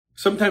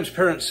Sometimes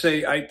parents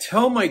say, I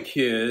tell my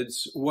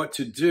kids what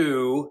to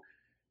do,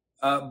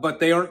 but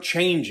they aren't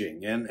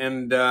changing.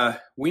 And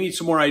we need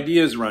some more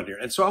ideas around here.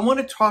 And so I want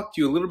to talk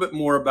to you a little bit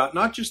more about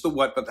not just the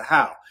what, but the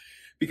how.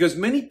 Because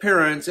many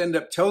parents end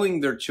up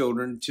telling their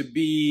children to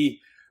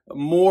be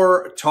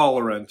more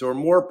tolerant or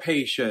more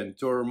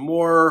patient or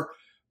more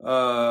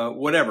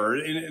whatever.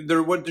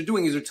 And what they're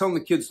doing is they're telling the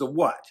kids the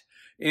what.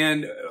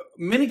 And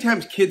many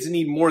times kids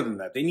need more than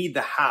that. They need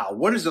the how.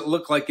 What does it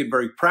look like in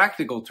very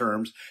practical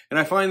terms? And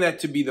I find that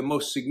to be the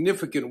most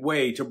significant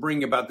way to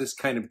bring about this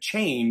kind of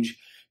change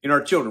in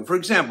our children. For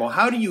example,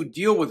 how do you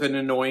deal with an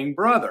annoying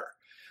brother?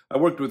 I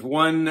worked with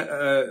one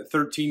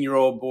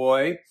 13-year-old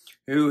boy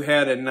who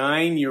had a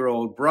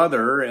 9-year-old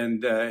brother,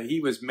 and he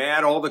was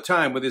mad all the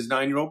time with his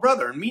 9-year-old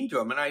brother and mean to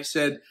him. And I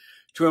said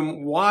to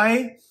him,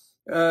 why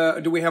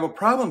do we have a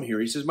problem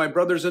here? He says, my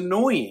brother's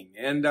annoying.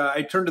 And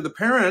I turned to the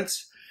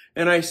parents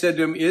and I said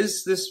to him,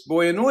 is this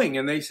boy annoying?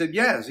 And they said,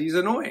 yes, he's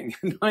annoying.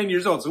 9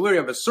 years old. So we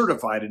have a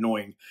certified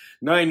annoying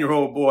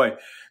 9-year-old boy.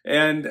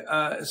 And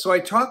so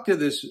I talked to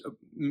this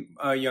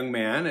young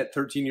man at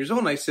 13 years old,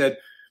 and I said,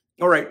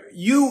 all right,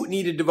 you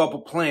need to develop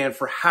a plan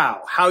for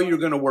how you're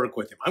going to work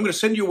with him. I'm going to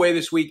send you away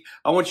this week.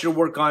 I want you to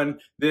work on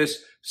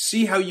this.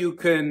 See how you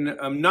can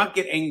not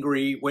get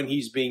angry when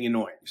he's being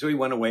annoying. So he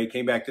went away,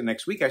 came back the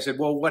next week. I said,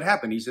 well, what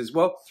happened? He says,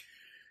 well,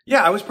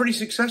 yeah, I was pretty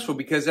successful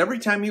because every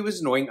time he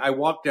was annoying, I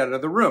walked out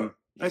of the room.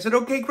 I said,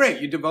 okay,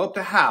 great. You developed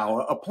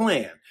a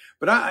plan.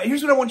 But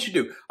here's what I want you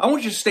to do. I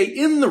want you to stay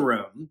in the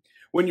room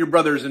when your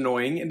brother's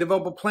annoying and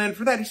develop a plan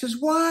for that. He says,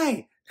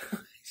 why? He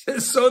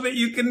says, so that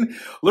you can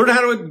learn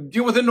how to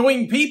deal with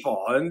annoying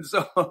people. And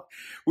so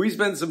we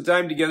spent some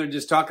time together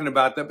just talking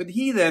about that. But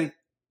he then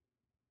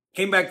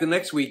came back the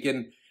next week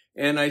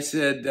and I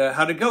said,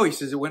 how'd it go? He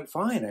says, it went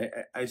fine.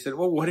 I said,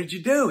 well, what did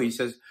you do? He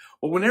says,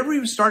 well, whenever he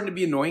was starting to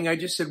be annoying, I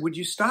just said, would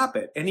you stop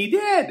it? And he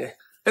did.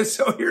 And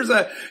so here's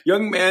a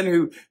young man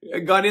who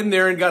got in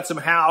there and got some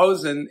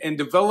hows and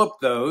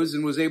developed those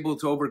and was able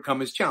to overcome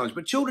his challenge.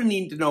 But children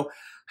need to know,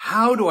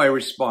 how do I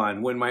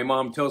respond when my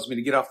mom tells me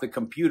to get off the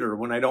computer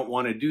when I don't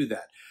want to do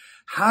that?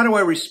 How do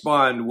I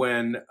respond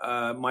when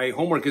my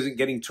homework isn't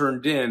getting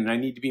turned in and I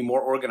need to be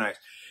more organized?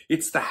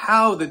 It's the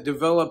how that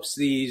develops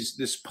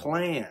this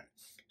plan.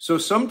 So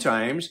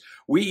sometimes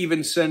we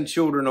even send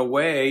children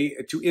away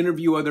to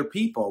interview other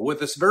people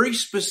with this very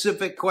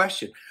specific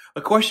question.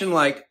 A question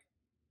like,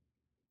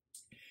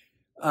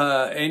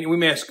 and we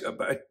may ask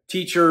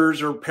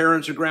teachers or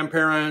parents or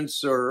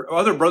grandparents or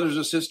other brothers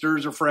or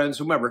sisters or friends,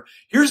 whomever.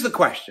 Here's the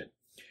question.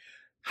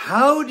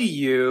 How do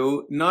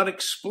you not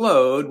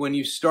explode when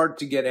you start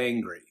to get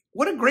angry?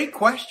 What a great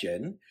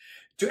question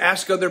to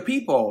ask other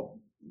people,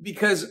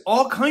 because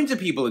all kinds of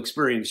people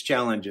experience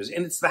challenges,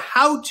 and it's the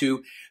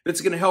how-to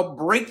that's going to help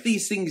break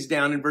these things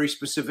down in very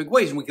specific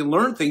ways. And we can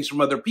learn things from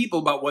other people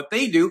about what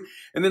they do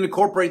and then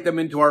incorporate them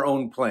into our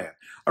own plan.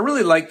 I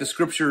really like the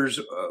scriptures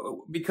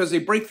because they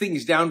break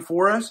things down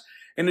for us.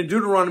 And in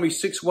Deuteronomy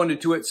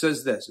 6:1-2, it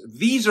says this,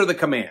 these are the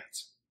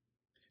commands,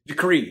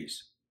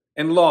 decrees,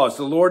 and laws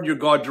the Lord your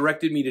God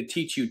directed me to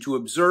teach you to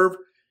observe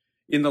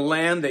in the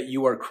land that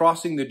you are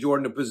crossing the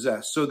Jordan to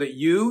possess, so that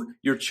you,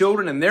 your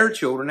children, and their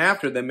children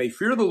after them may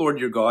fear the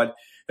Lord your God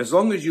as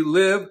long as you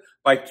live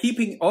by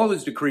keeping all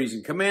his decrees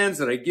and commands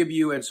that I give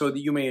you, and so that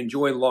you may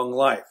enjoy long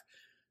life.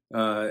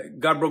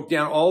 God broke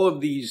down all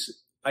of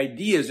these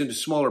ideas into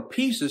smaller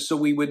pieces so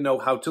we would know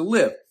how to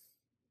live.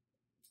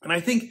 And I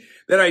think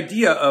that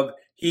idea of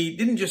he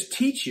didn't just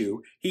teach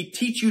you, he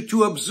teach you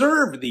to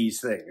observe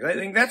these things. I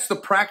think that's the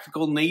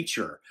practical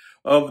nature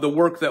of the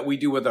work that we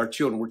do with our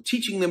children. We're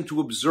teaching them to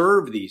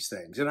observe these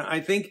things. And I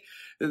think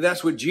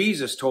that's what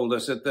Jesus told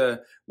us at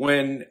the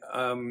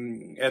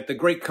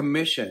Great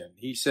Commission.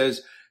 He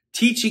says,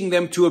 teaching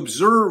them to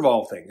observe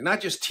all things,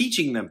 not just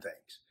teaching them things.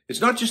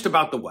 It's not just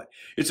about the what,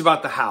 it's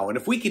about the how. And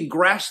if we can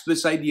grasp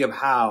this idea of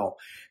how,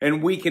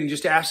 and we can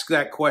just ask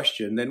that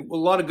question, then a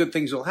lot of good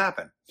things will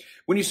happen.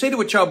 When you say to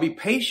a child, be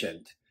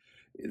patient,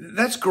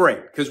 that's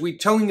great, because we're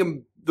telling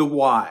them the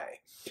why.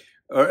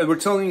 Or we're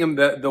telling them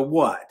the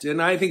what.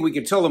 And I think we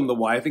can tell them the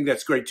why. I think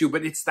that's great too.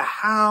 But it's the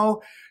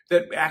how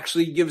that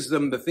actually gives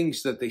them the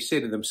things that they say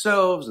to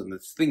themselves and the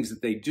things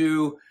that they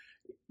do.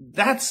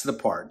 That's the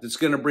part that's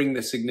going to bring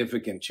the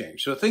significant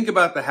change. So think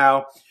about the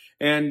how,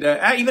 and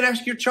even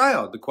ask your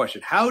child the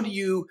question, how do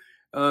you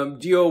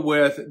deal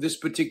with this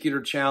particular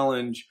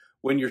challenge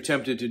when you're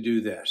tempted to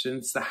do this? And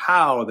it's the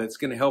how that's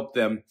going to help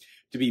them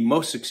to be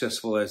most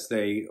successful as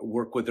they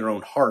work with their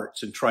own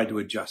hearts and try to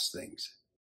adjust things.